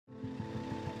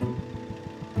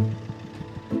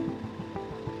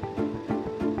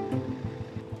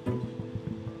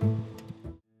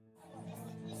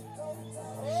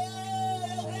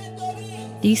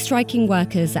These striking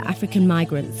workers are African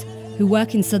migrants who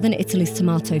work in southern Italy's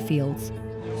tomato fields.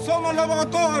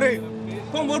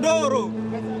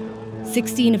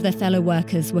 16 of their fellow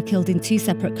workers were killed in 2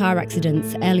 separate car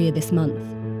accidents earlier this month.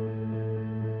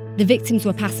 The victims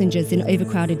were passengers in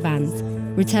overcrowded vans,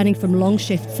 returning from long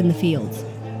shifts in the fields.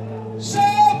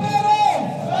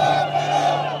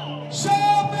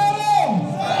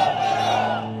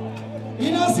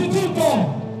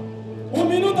 Innanzitutto, un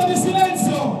minuto di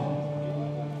silenzio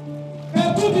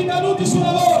per tutti i caduti sul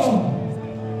lavoro.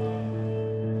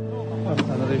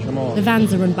 The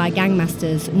vans are run by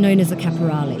gangmasters known as the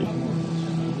Caporali.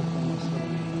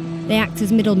 They act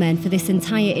as middlemen for this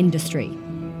entire industry,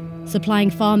 supplying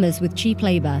farmers with cheap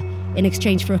labour in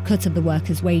exchange for a cut of the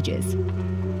workers' wages.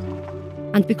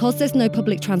 And because there's no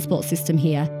public transport system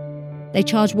here, they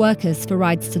charge workers for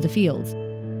rides to the fields,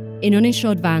 in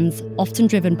uninsured vans often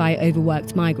driven by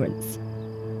overworked migrants.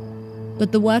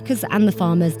 But the workers and the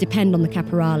farmers depend on the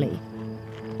Caporali,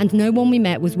 and no one we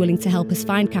met was willing to help us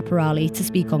find Caporali to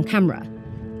speak on camera.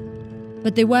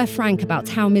 But they were frank about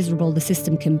how miserable the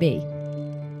system can be.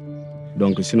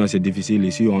 Donc sinon c'est difficile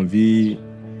ici, on vit,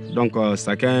 donc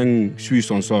chacun suit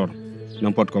son sort,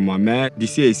 n'importe comment. Mais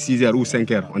d'ici 6h ou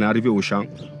 5h, on est arrivé au champ,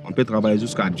 on peut travailler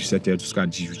jusqu'à 17h, jusqu'à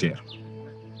 18h.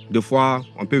 Des fois,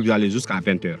 on peut aller jusqu'à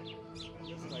 20h.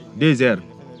 2 heures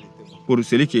pour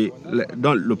celui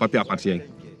dont le papier appartient.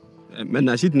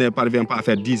 Maintenant, si tu ne parviens pas à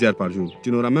faire 10 heures par jour,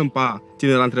 tu ne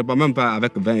rentres pas même pas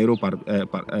avec 20 €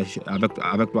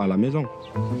 avec toi à la maison.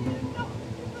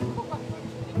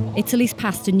 Italy's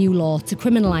passed a new law to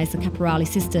criminalise the Caporali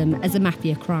system as a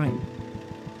mafia crime.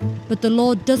 But the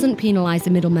law doesn't penalise the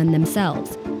middlemen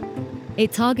themselves.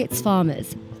 It targets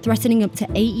farmers, threatening up to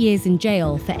 8 years in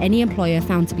jail for any employer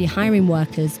found to be hiring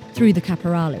workers through the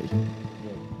Caporali.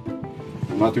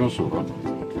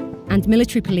 And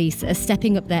military police are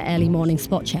stepping up their early morning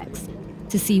spot checks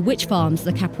to see which farms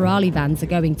the Caporali vans are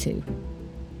going to.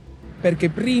 Perché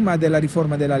prima della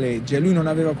riforma della legge lui non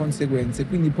aveva conseguenze,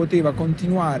 quindi poteva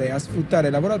continuare a sfruttare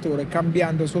il lavoratore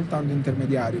cambiando soltanto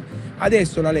intermediari.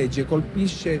 Adesso la legge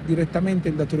colpisce direttamente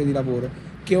il datore di lavoro,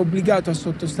 che è obbligato a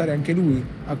sottostare anche lui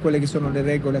a quelle che sono le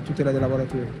regole a tutela dei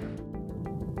lavoratori.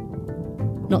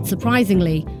 Not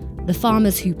surprisingly, the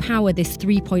farmers who power this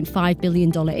 $3.5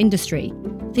 billion industry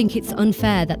think it's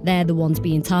unfair that they're the ones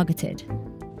being targeted.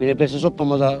 Viene preso solo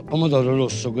pomodoro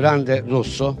rosso, grande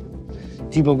rosso,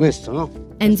 tipo questo, no?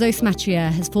 Enzo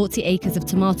Smacchia has 40 acres of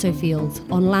tomato fields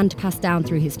on land passed down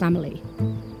through his family.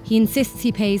 He insists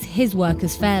he pays his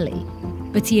workers fairly,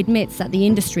 but he admits that the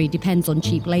industry depends on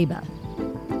cheap labour.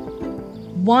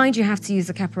 Why do you have to use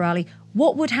the Caporali?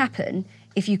 What would happen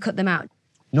if you cut them out?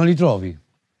 Non li trovi.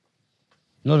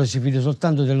 Loro si fidano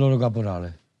soltanto del loro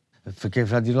caporale, perché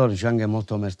fra di loro c'è anche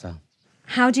molta omertà.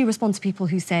 How do you respond to people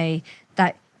who say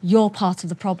that you're part of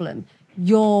the problem?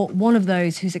 You're one of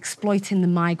those who's exploiting the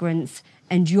migrants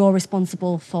and you're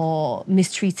responsible for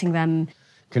mistreating them?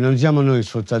 Che non siamo noi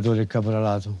sfruttatori del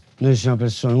caporalato. Noi siamo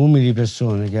persone, umili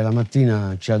persone, che la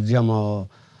mattina ci alziamo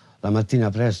la mattina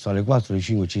presto, alle 4 alle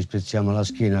 5 ci spezziamo la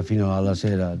schiena fino alla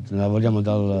sera, lavoriamo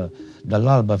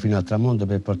dall'alba fino al tramonto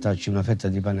per portarci una fetta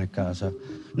di pane a casa.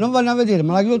 Non vanno a vedere,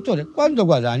 ma l'agricoltore quanto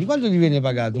guadagni, quanto ti viene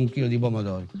pagato un chilo di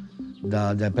pomodori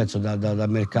dal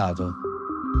mercato?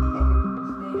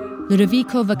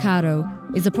 Ludovico Vaccaro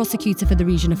is a prosecutor for the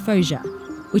region of Foggia,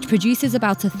 which produces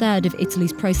about a third of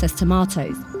Italy's processed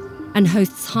tomatoes and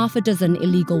hosts half a dozen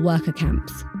illegal worker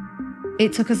camps.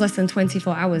 It took us less than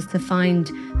 24 hours to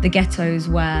find the ghettos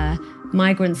where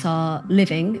migrants are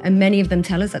living, and many of them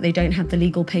tell us that they don't have the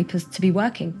legal papers to be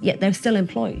working, yet they're still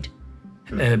employed.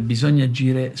 Bisogna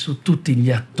agire su tutti gli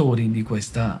attori di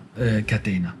questa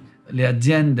catena. Le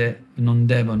aziende non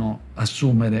devono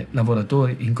assumere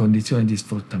lavoratori in condizioni di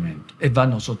sfruttamento e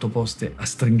vanno sottoposte a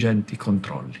stringenti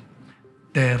controlli.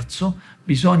 Terzo,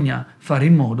 bisogna fare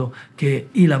in modo che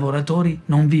i lavoratori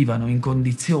non vivano in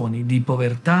condizioni di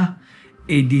povertà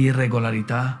e di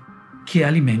irregolarità che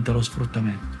alimenta lo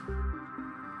sfruttamento.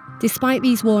 Despite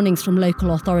these warnings from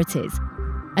local authorities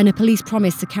and a police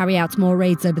promise to carry out more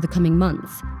raids over the coming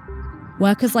months,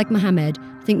 workers like Mohamed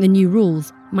think the new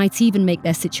rules might even make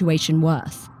their situation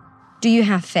worse. Do you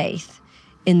have faith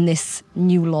in this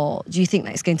new law? Do you think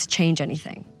that it's going to change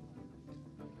anything?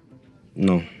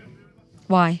 Non.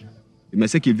 Why? Mais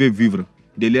ceux qui veulent vivre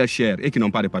de leur chair et qui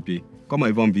n'ont pas de papier, comment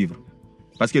ils vont vivre?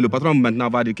 Parce que le patron maintenant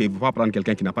va dire qu'il ne va pas prendre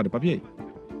quelqu'un qui n'a pas de papier.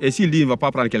 Et s'il dit qu'il ne va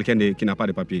pas prendre quelqu'un qui n'a pas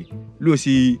de papier, lui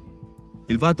aussi,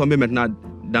 il va tomber maintenant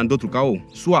dans d'autres chaos.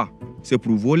 Soit c'est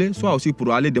pour voler, soit aussi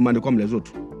pour aller demander comme les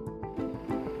autres.